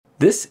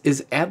This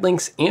is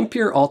AdLink's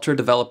Ampere Ultra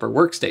Developer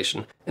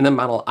Workstation, and the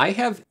model I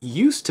have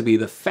used to be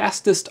the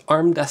fastest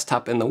ARM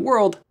desktop in the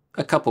world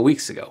a couple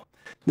weeks ago.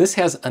 This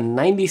has a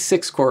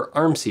 96-core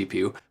ARM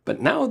CPU,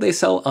 but now they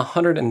sell a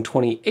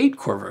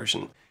 128-core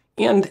version.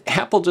 And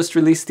Apple just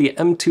released the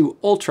M2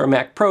 Ultra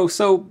Mac Pro,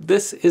 so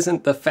this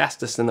isn't the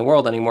fastest in the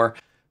world anymore,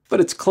 but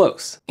it's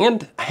close.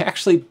 And I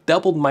actually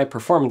doubled my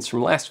performance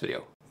from last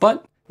video.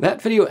 But that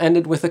video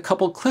ended with a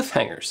couple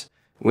cliffhangers: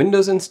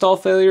 Windows install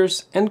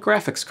failures and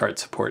graphics card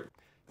support.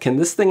 Can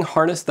this thing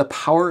harness the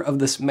power of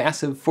this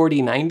massive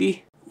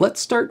 4090? Let's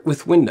start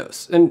with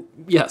Windows, and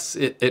yes,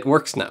 it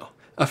works now.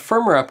 A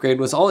firmware upgrade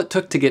was all it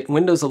took to get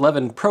Windows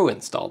 11 Pro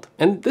installed.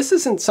 And this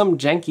isn't some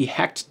janky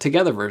hacked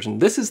together version.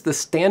 This is the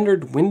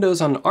standard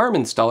Windows on ARM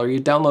installer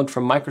you download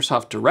from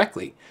Microsoft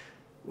directly.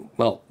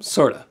 Well,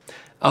 sorta.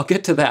 I'll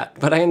get to that,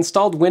 but I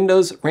installed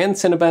Windows, ran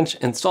Cinebench,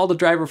 installed a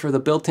driver for the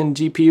built-in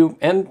GPU,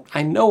 and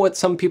I know what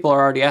some people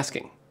are already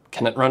asking.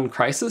 Can it run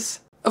Crysis?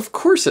 Of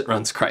course it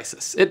runs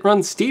Crysis. It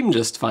runs Steam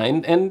just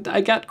fine, and I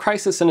got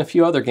Crysis and a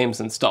few other games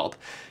installed.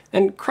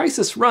 And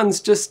Crysis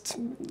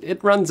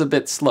it runs a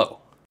bit slow.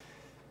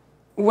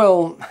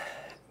 Well,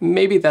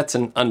 maybe that's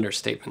an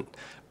understatement.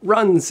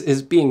 Runs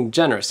is being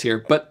generous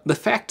here, but the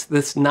fact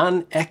this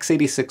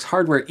non-x86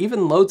 hardware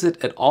even loads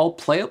it at all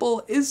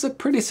playable is a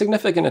pretty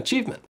significant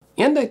achievement.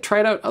 And I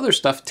tried out other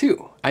stuff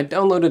too. I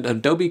downloaded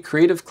Adobe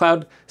Creative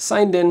Cloud,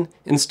 signed in,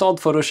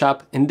 installed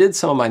Photoshop, and did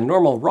some of my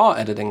normal RAW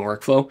editing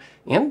workflow,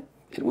 and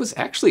it was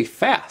actually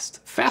fast.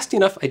 Fast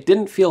enough I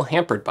didn't feel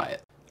hampered by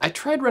it. I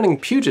tried running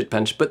Puget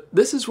Bench, but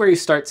this is where you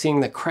start seeing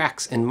the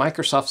cracks in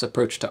Microsoft's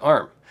approach to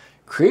ARM.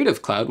 Creative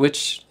Cloud,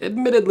 which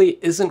admittedly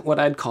isn't what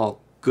I'd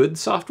call good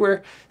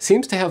software,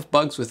 seems to have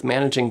bugs with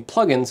managing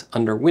plugins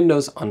under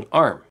Windows on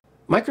ARM.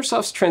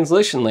 Microsoft's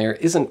translation layer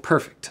isn't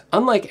perfect.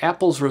 Unlike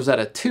Apple's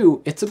Rosetta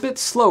 2, it's a bit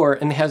slower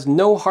and has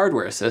no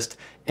hardware assist,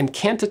 and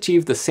can't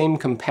achieve the same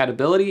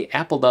compatibility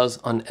Apple does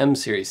on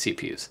M-series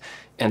CPUs.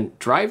 And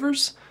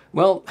drivers?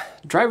 Well,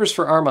 drivers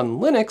for ARM on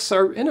Linux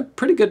are in a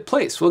pretty good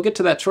place. We'll get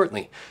to that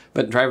shortly.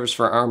 But drivers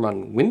for ARM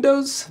on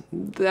Windows?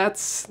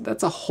 That's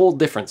a whole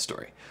different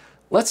story.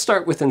 Let's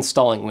start with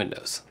installing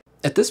Windows.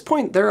 At this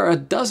point, there are a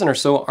dozen or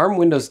so ARM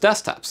Windows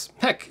desktops.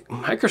 Heck,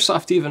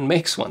 Microsoft even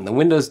makes one, the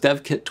Windows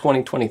Dev Kit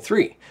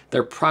 2023,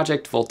 their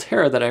Project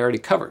Volterra that I already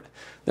covered.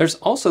 There's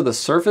also the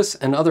Surface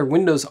and other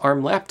Windows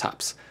ARM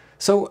laptops.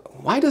 So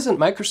why doesn't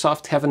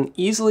Microsoft have an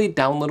easily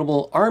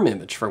downloadable ARM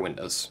image for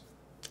Windows?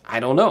 I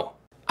don't know.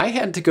 I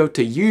had to go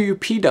to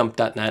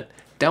uupdump.net,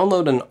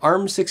 download an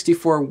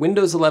ARM64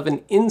 Windows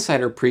 11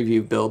 Insider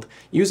Preview build,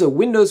 use a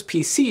Windows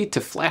PC to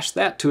flash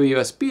that to a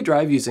USB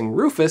drive using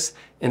Rufus,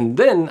 and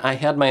then I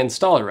had my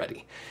installer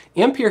ready.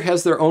 Ampere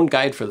has their own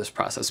guide for this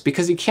process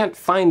because you can't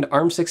find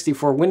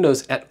ARM64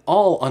 Windows at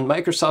all on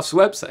Microsoft's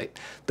website.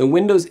 The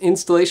Windows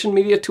Installation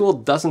Media Tool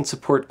doesn't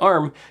support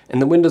ARM, and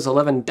the Windows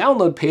 11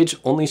 download page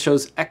only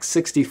shows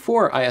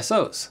x64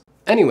 ISOs.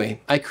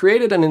 Anyway, I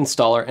created an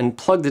installer and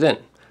plugged it in.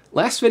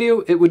 Last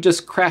video, it would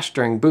just crash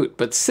during boot,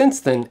 but since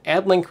then,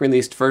 AdLink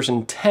released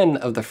version 10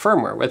 of the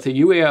firmware with a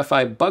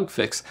UEFI bug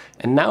fix,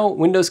 and now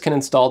Windows can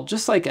install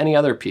just like any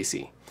other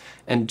PC.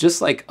 And just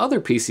like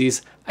other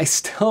PCs, I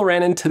still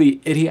ran into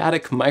the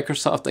idiotic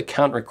Microsoft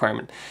account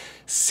requirement.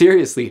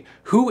 Seriously,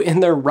 who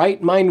in their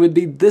right mind would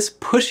be this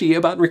pushy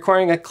about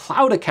requiring a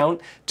cloud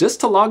account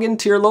just to log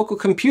into your local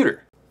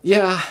computer?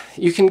 Yeah,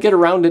 you can get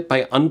around it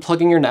by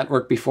unplugging your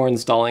network before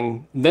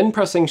installing, then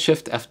pressing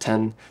Shift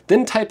F10,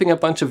 then typing a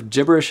bunch of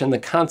gibberish in the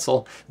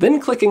console, then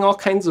clicking all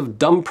kinds of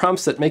dumb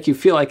prompts that make you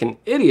feel like an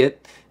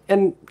idiot.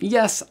 And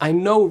yes, I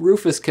know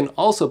Rufus can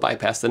also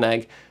bypass the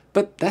nag,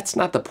 but that's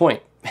not the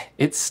point.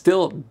 It's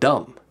still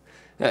dumb.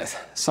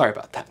 Sorry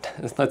about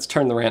that. Let's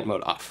turn the rant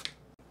mode off.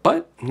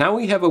 But now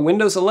we have a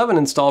Windows 11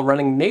 install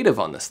running native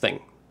on this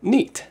thing.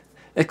 Neat.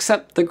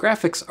 Except the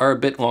graphics are a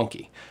bit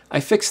wonky. I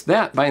fixed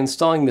that by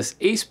installing this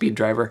ASpeed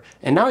driver,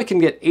 and now I can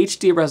get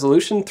HD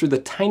resolution through the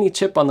tiny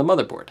chip on the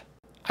motherboard.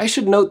 I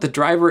should note the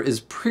driver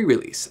is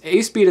pre-release.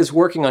 ASpeed is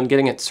working on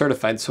getting it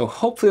certified, so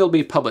hopefully it'll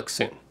be public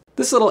soon.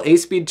 This little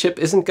ASpeed chip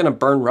isn't going to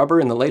burn rubber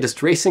in the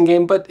latest racing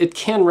game, but it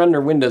can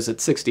render Windows at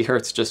 60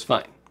 Hz just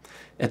fine.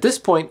 At this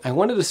point, I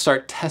wanted to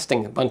start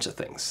testing a bunch of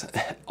things.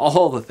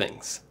 All the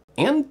things.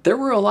 And there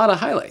were a lot of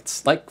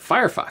highlights, like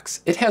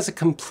Firefox. It has a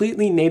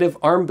completely native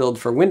ARM build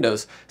for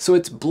Windows, so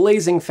it's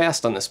blazing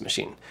fast on this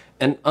machine.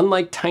 And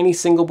unlike tiny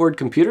single-board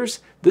computers,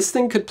 this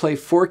thing could play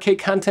 4K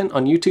content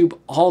on YouTube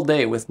all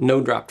day with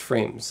no dropped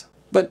frames.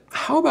 But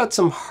how about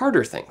some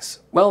harder things?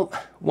 Well,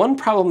 one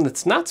problem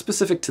that's not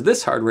specific to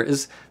this hardware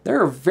is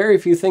there are very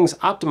few things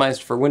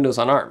optimized for Windows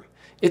on ARM.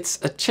 It's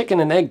a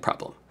chicken and egg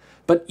problem.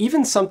 But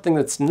even something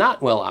that's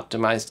not well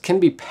optimized can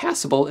be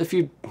passable if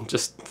you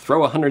just throw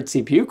 100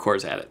 CPU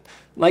cores at it.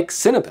 Like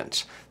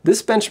Cinebench.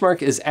 This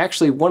benchmark is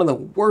actually one of the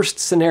worst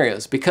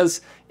scenarios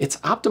because it's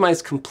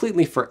optimized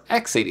completely for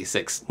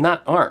x86,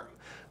 not ARM.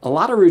 A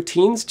lot of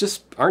routines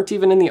just aren't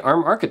even in the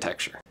ARM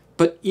architecture.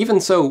 But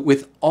even so,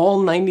 with all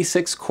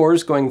 96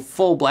 cores going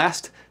full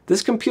blast,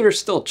 this computer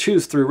still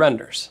chews through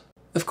renders.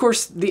 Of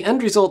course, the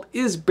end result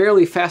is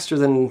barely faster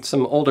than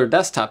some older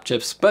desktop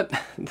chips, but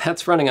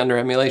that's running under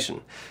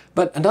emulation.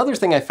 But another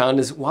thing I found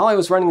is while I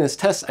was running this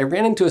test, I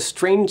ran into a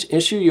strange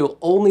issue you'll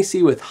only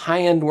see with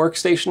high-end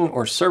workstation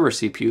or server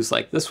CPUs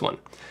like this one.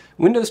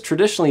 Windows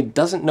traditionally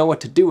doesn't know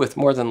what to do with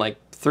more than like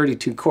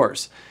 32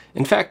 cores.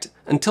 In fact,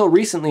 until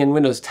recently in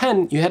Windows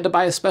 10, you had to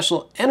buy a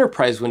special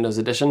Enterprise Windows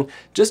Edition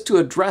just to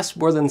address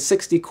more than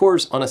 60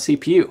 cores on a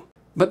CPU.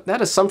 But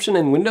that assumption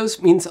in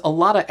Windows means a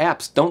lot of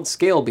apps don't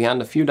scale beyond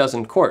a few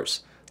dozen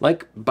cores.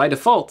 Like, by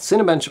default,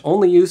 Cinebench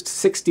only used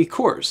 60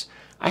 cores.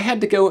 I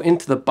had to go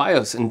into the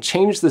BIOS and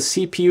change the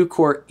CPU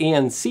core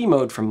ANC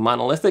mode from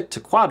monolithic to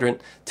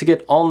quadrant to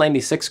get all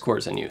 96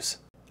 cores in use.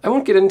 I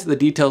won't get into the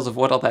details of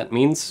what all that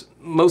means,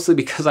 mostly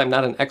because I'm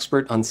not an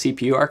expert on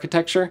CPU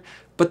architecture,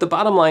 but the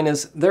bottom line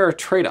is there are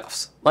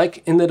trade-offs.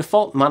 Like in the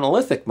default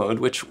monolithic mode,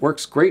 which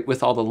works great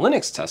with all the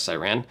Linux tests I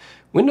ran,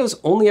 Windows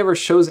only ever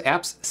shows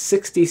apps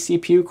 60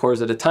 CPU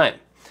cores at a time.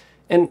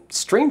 And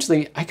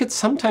strangely, I could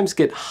sometimes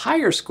get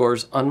higher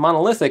scores on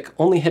monolithic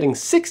only hitting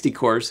 60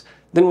 cores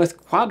than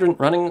with quadrant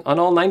running on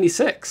all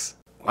 96.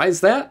 Why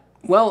is that?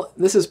 Well,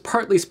 this is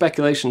partly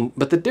speculation,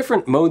 but the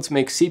different modes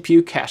make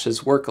CPU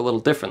caches work a little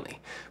differently.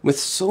 With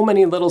so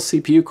many little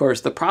CPU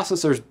cores, the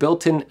processor's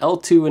built-in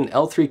L2 and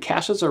L3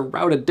 caches are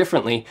routed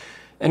differently,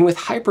 and with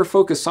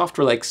hyper-focused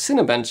software like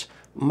Cinebench,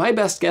 my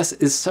best guess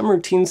is some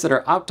routines that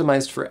are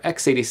optimized for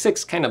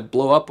x86 kind of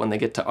blow up when they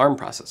get to ARM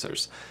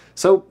processors.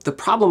 So the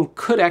problem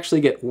could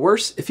actually get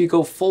worse if you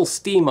go full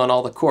steam on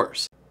all the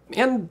cores.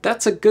 And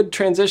that's a good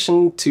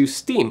transition to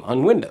Steam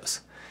on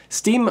Windows.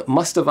 Steam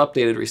must have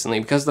updated recently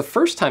because the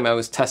first time I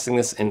was testing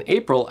this in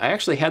April, I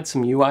actually had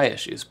some UI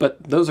issues,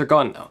 but those are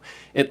gone now.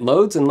 It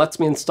loads and lets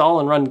me install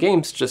and run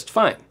games just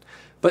fine.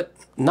 But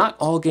not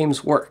all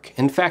games work.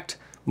 In fact,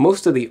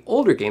 most of the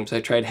older games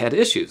I tried had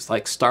issues,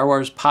 like Star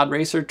Wars Pod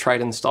Racer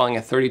tried installing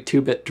a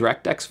 32-bit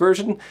DirectX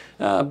version,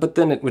 but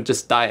then it would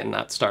just die and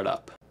not start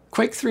up.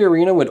 Quake 3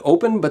 Arena would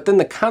open, but then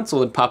the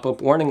console would pop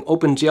up warning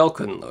OpenGL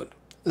couldn't load.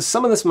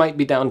 Some of this might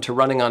be down to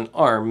running on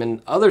ARM,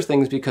 and other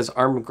things because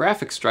ARM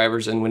graphics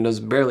drivers in Windows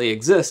barely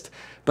exist,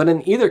 but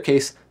in either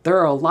case, there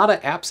are a lot of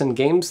apps and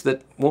games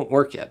that won't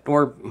work yet,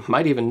 or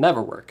might even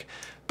never work.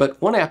 But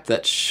one app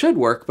that should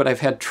work, but I've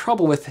had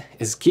trouble with,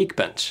 is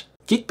Geekbench.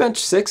 Geekbench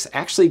 6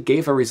 actually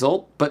gave a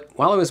result, but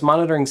while I was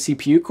monitoring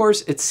CPU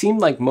cores, it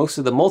seemed like most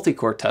of the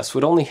multi-core tests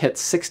would only hit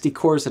 60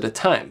 cores at a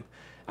time.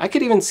 I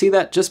could even see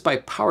that just by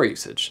power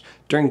usage.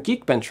 During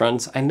Geekbench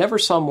runs, I never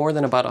saw more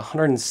than about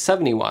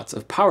 170 watts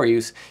of power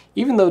use,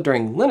 even though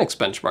during Linux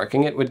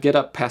benchmarking it would get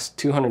up past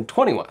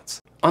 220 watts.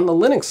 On the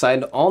Linux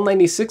side, all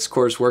 96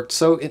 cores worked,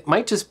 so it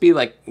might just be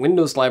like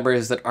Windows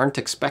libraries that aren't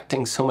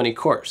expecting so many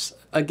cores.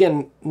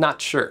 Again,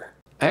 not sure.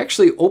 I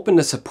actually opened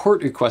a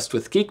support request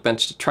with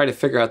Geekbench to try to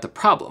figure out the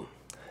problem.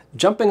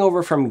 Jumping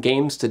over from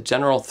games to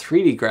general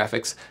 3D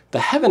graphics, the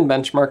Heaven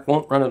benchmark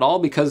won't run at all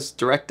because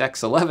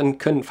DirectX 11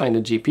 couldn't find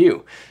a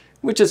GPU,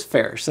 which is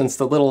fair since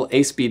the little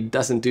A-Speed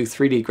doesn't do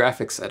 3D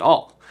graphics at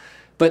all.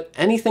 But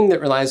anything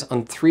that relies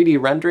on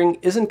 3D rendering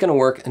isn't going to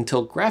work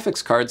until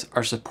graphics cards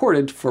are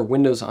supported for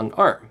Windows on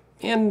ARM,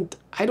 and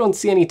I don't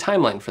see any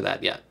timeline for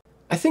that yet.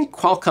 I think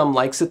Qualcomm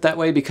likes it that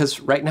way because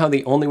right now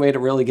the only way to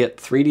really get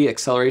 3D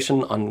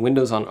acceleration on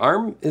Windows on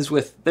ARM is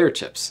with their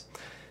chips.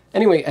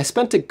 Anyway, I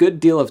spent a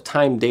good deal of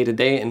time day to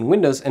day in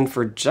Windows, and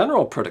for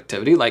general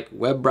productivity like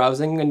web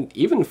browsing and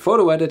even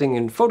photo editing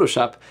in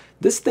Photoshop,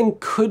 this thing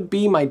could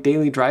be my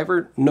daily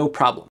driver, no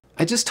problem.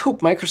 I just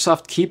hope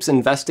Microsoft keeps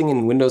investing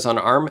in Windows on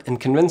ARM and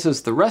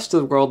convinces the rest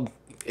of the world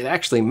it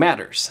actually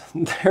matters.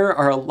 There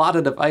are a lot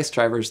of device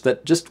drivers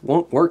that just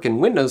won't work in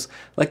Windows,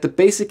 like the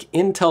basic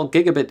Intel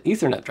Gigabit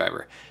Ethernet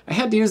driver. I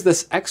had to use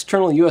this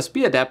external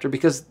USB adapter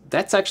because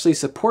that's actually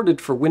supported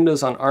for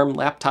Windows on ARM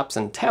laptops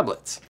and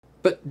tablets.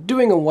 But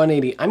doing a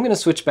 180, I'm going to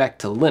switch back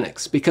to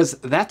Linux because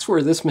that's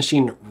where this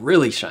machine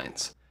really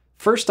shines.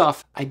 First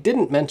off, I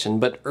didn't mention,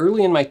 but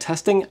early in my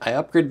testing, I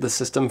upgraded the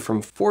system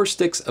from 4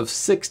 sticks of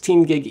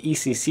 16 gig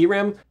ECC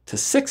RAM to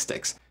 6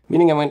 sticks,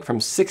 meaning I went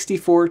from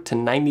 64 to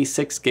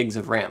 96 gigs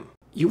of RAM.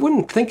 You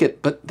wouldn't think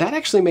it, but that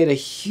actually made a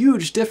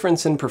huge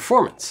difference in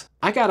performance.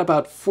 I got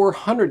about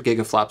 400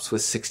 gigaflops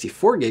with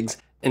 64 gigs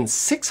and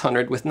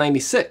 600 with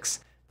 96,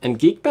 and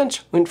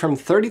Geekbench went from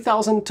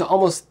 30,000 to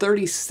almost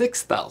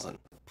 36,000.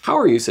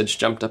 Power usage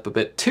jumped up a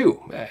bit too.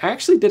 I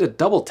actually did a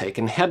double take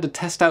and had to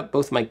test out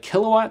both my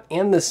kilowatt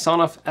and this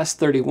Sonoff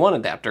S31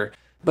 adapter,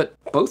 but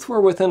both were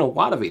within a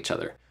watt of each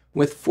other.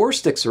 With 4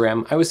 sticks of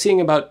RAM, I was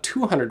seeing about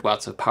 200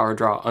 watts of power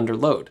draw under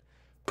load.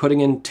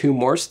 Putting in 2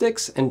 more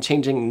sticks and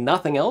changing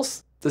nothing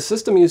else, the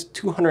system used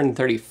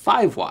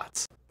 235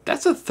 watts.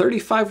 That's a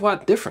 35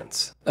 watt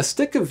difference. A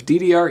stick of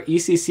DDR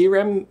ECC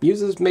RAM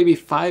uses maybe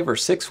 5 or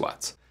 6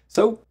 watts,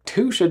 so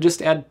 2 should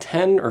just add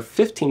 10 or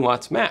 15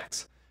 watts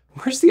max.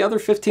 Where's the other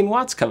 15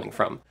 watts coming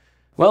from?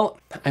 Well,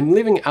 I'm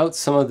leaving out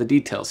some of the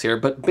details here,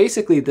 but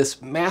basically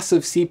this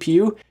massive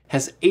CPU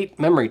has 8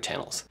 memory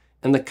channels,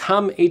 and the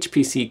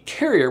COM-HPC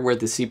carrier where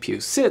the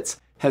CPU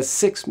sits has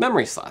 6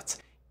 memory slots.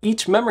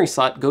 Each memory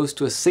slot goes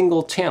to a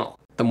single channel.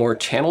 The more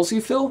channels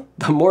you fill,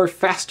 the more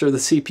faster the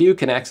CPU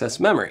can access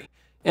memory.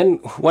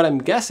 And what I'm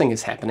guessing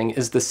is happening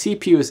is the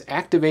CPU is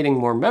activating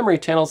more memory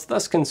channels,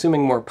 thus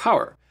consuming more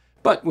power.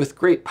 But with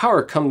great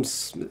power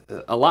comes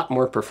a lot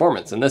more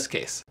performance in this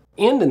case.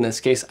 And in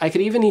this case, I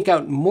could even eke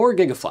out more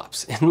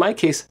gigaflops, in my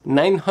case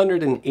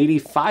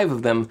 985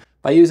 of them,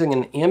 by using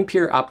an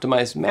Ampere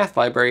optimized math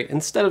library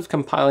instead of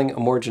compiling a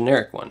more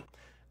generic one.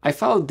 I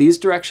followed these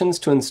directions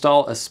to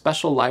install a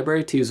special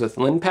library to use with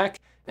LinPack,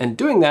 and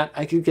doing that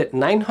I could get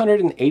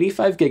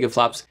 985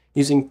 gigaflops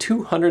using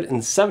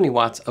 270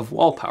 watts of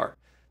wall power.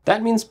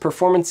 That means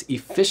performance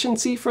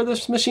efficiency for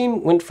this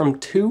machine went from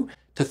 2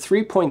 to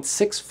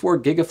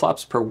 3.64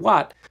 gigaflops per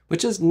watt,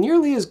 which is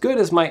nearly as good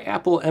as my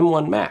Apple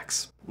M1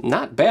 Max.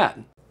 Not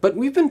bad. But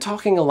we've been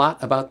talking a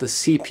lot about the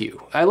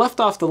CPU. I left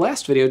off the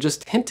last video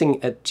just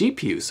hinting at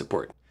GPU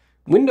support.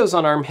 Windows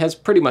on ARM has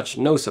pretty much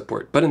no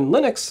support, but in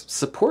Linux,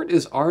 support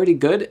is already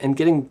good and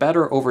getting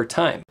better over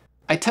time.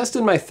 I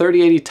tested my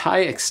 3080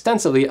 Ti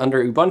extensively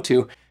under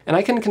Ubuntu, and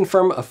I can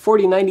confirm a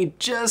 4090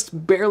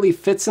 just barely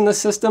fits in the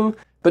system,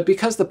 but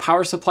because the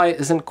power supply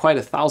isn't quite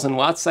 1000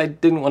 watts, I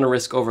didn't want to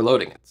risk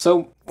overloading it.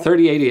 So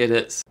 3080 it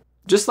is.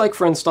 Just like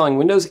for installing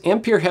Windows,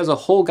 Ampere has a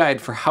whole guide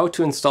for how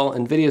to install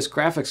NVIDIA's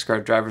graphics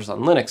card drivers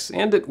on Linux,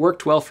 and it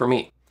worked well for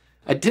me.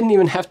 I didn't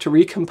even have to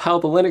recompile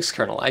the Linux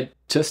kernel, I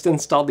just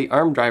installed the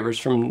ARM drivers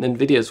from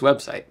NVIDIA's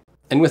website.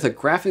 And with a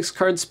graphics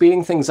card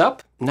speeding things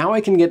up, now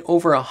I can get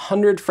over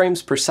 100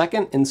 frames per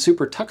second in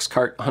Super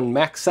TuxKart on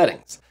max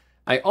settings.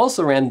 I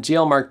also ran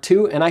GLMark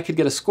 2 and I could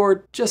get a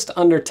score just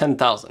under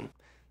 10,000.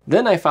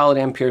 Then I followed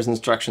Ampere's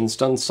instructions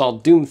to install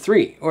Doom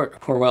 3, or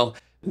well,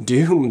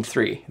 Doom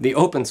 3, the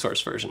open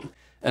source version.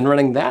 And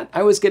running that,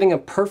 I was getting a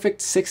perfect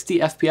 60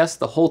 FPS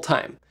the whole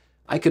time.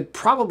 I could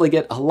probably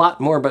get a lot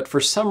more, but for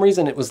some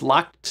reason it was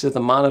locked to the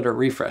monitor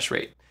refresh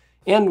rate.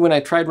 And when I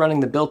tried running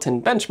the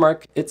built-in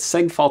benchmark, it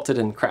seg-faulted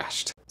and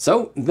crashed.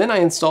 So then I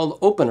installed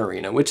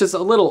OpenArena, which is a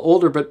little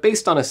older but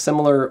based on a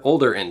similar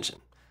older engine.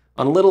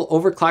 On a little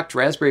overclocked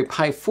Raspberry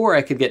Pi 4,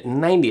 I could get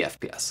 90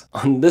 FPS.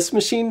 On this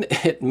machine,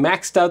 it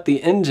maxed out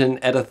the engine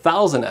at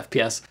 1000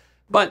 FPS,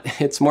 but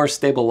it's more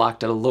stable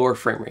locked at a lower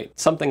frame rate,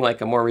 something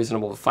like a more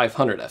reasonable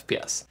 500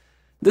 FPS.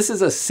 This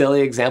is a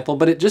silly example,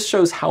 but it just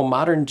shows how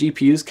modern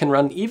GPUs can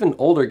run even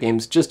older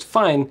games just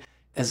fine,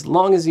 as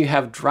long as you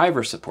have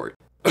driver support.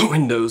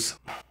 Windows.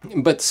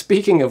 But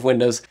speaking of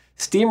Windows,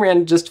 Steam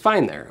ran just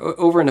fine there.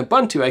 Over in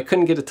Ubuntu, I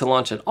couldn't get it to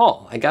launch at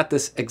all. I got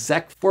this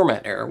exec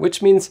format error,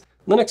 which means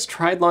Linux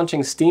tried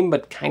launching Steam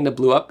but kinda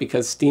blew up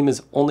because Steam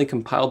is only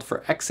compiled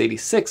for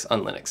x86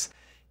 on Linux.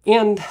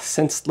 And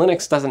since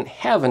Linux doesn't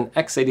have an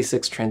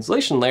x86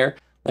 translation layer,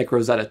 like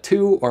Rosetta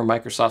 2 or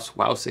Microsoft's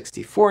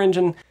WoW64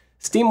 engine,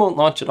 Steam won't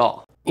launch at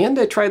all. And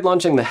I tried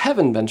launching the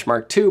Heaven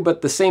benchmark too,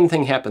 but the same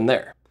thing happened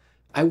there.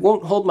 I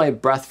won't hold my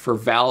breath for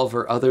Valve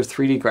or other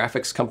 3D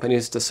graphics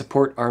companies to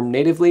support ARM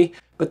natively,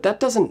 but that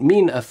doesn't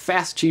mean a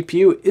fast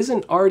GPU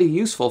isn't already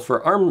useful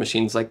for ARM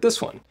machines like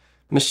this one.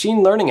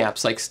 Machine learning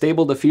apps like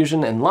Stable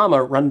Diffusion and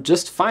Llama run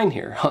just fine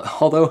here,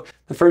 although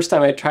the first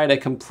time I tried I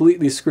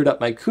completely screwed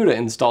up my CUDA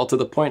install to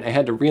the point I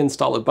had to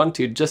reinstall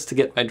Ubuntu just to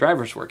get my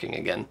drivers working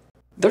again.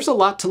 There's a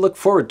lot to look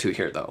forward to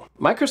here though.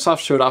 Microsoft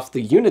showed off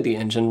the Unity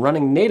engine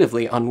running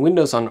natively on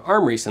Windows on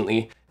ARM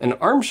recently, and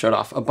ARM showed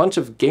off a bunch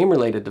of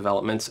game-related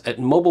developments at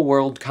Mobile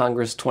World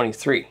Congress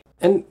 23.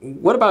 And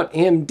what about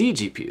AMD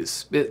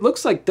GPUs? It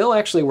looks like they'll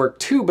actually work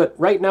too, but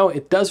right now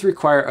it does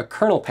require a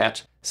kernel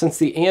patch since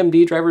the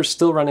AMD drivers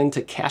still run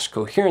into cache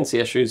coherency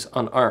issues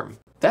on ARM.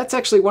 That's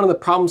actually one of the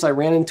problems I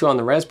ran into on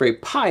the Raspberry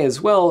Pi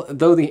as well,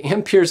 though the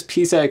Ampere's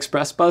PCI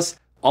Express bus,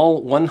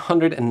 all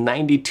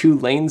 192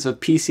 lanes of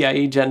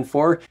PCIe Gen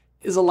 4,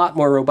 is a lot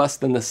more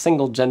robust than the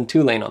single Gen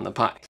 2 lane on the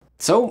Pi.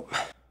 So,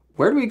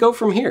 where do we go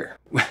from here?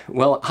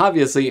 Well,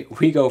 obviously,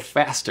 we go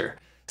faster.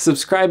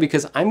 Subscribe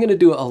because I'm going to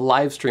do a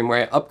live stream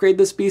where I upgrade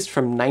this beast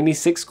from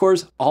 96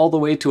 cores all the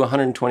way to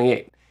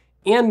 128.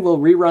 And we'll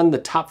rerun the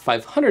top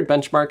 500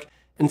 benchmark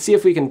and see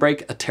if we can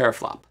break a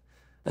teraflop.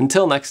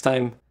 Until next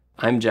time,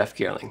 I'm Jeff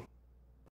Geerling.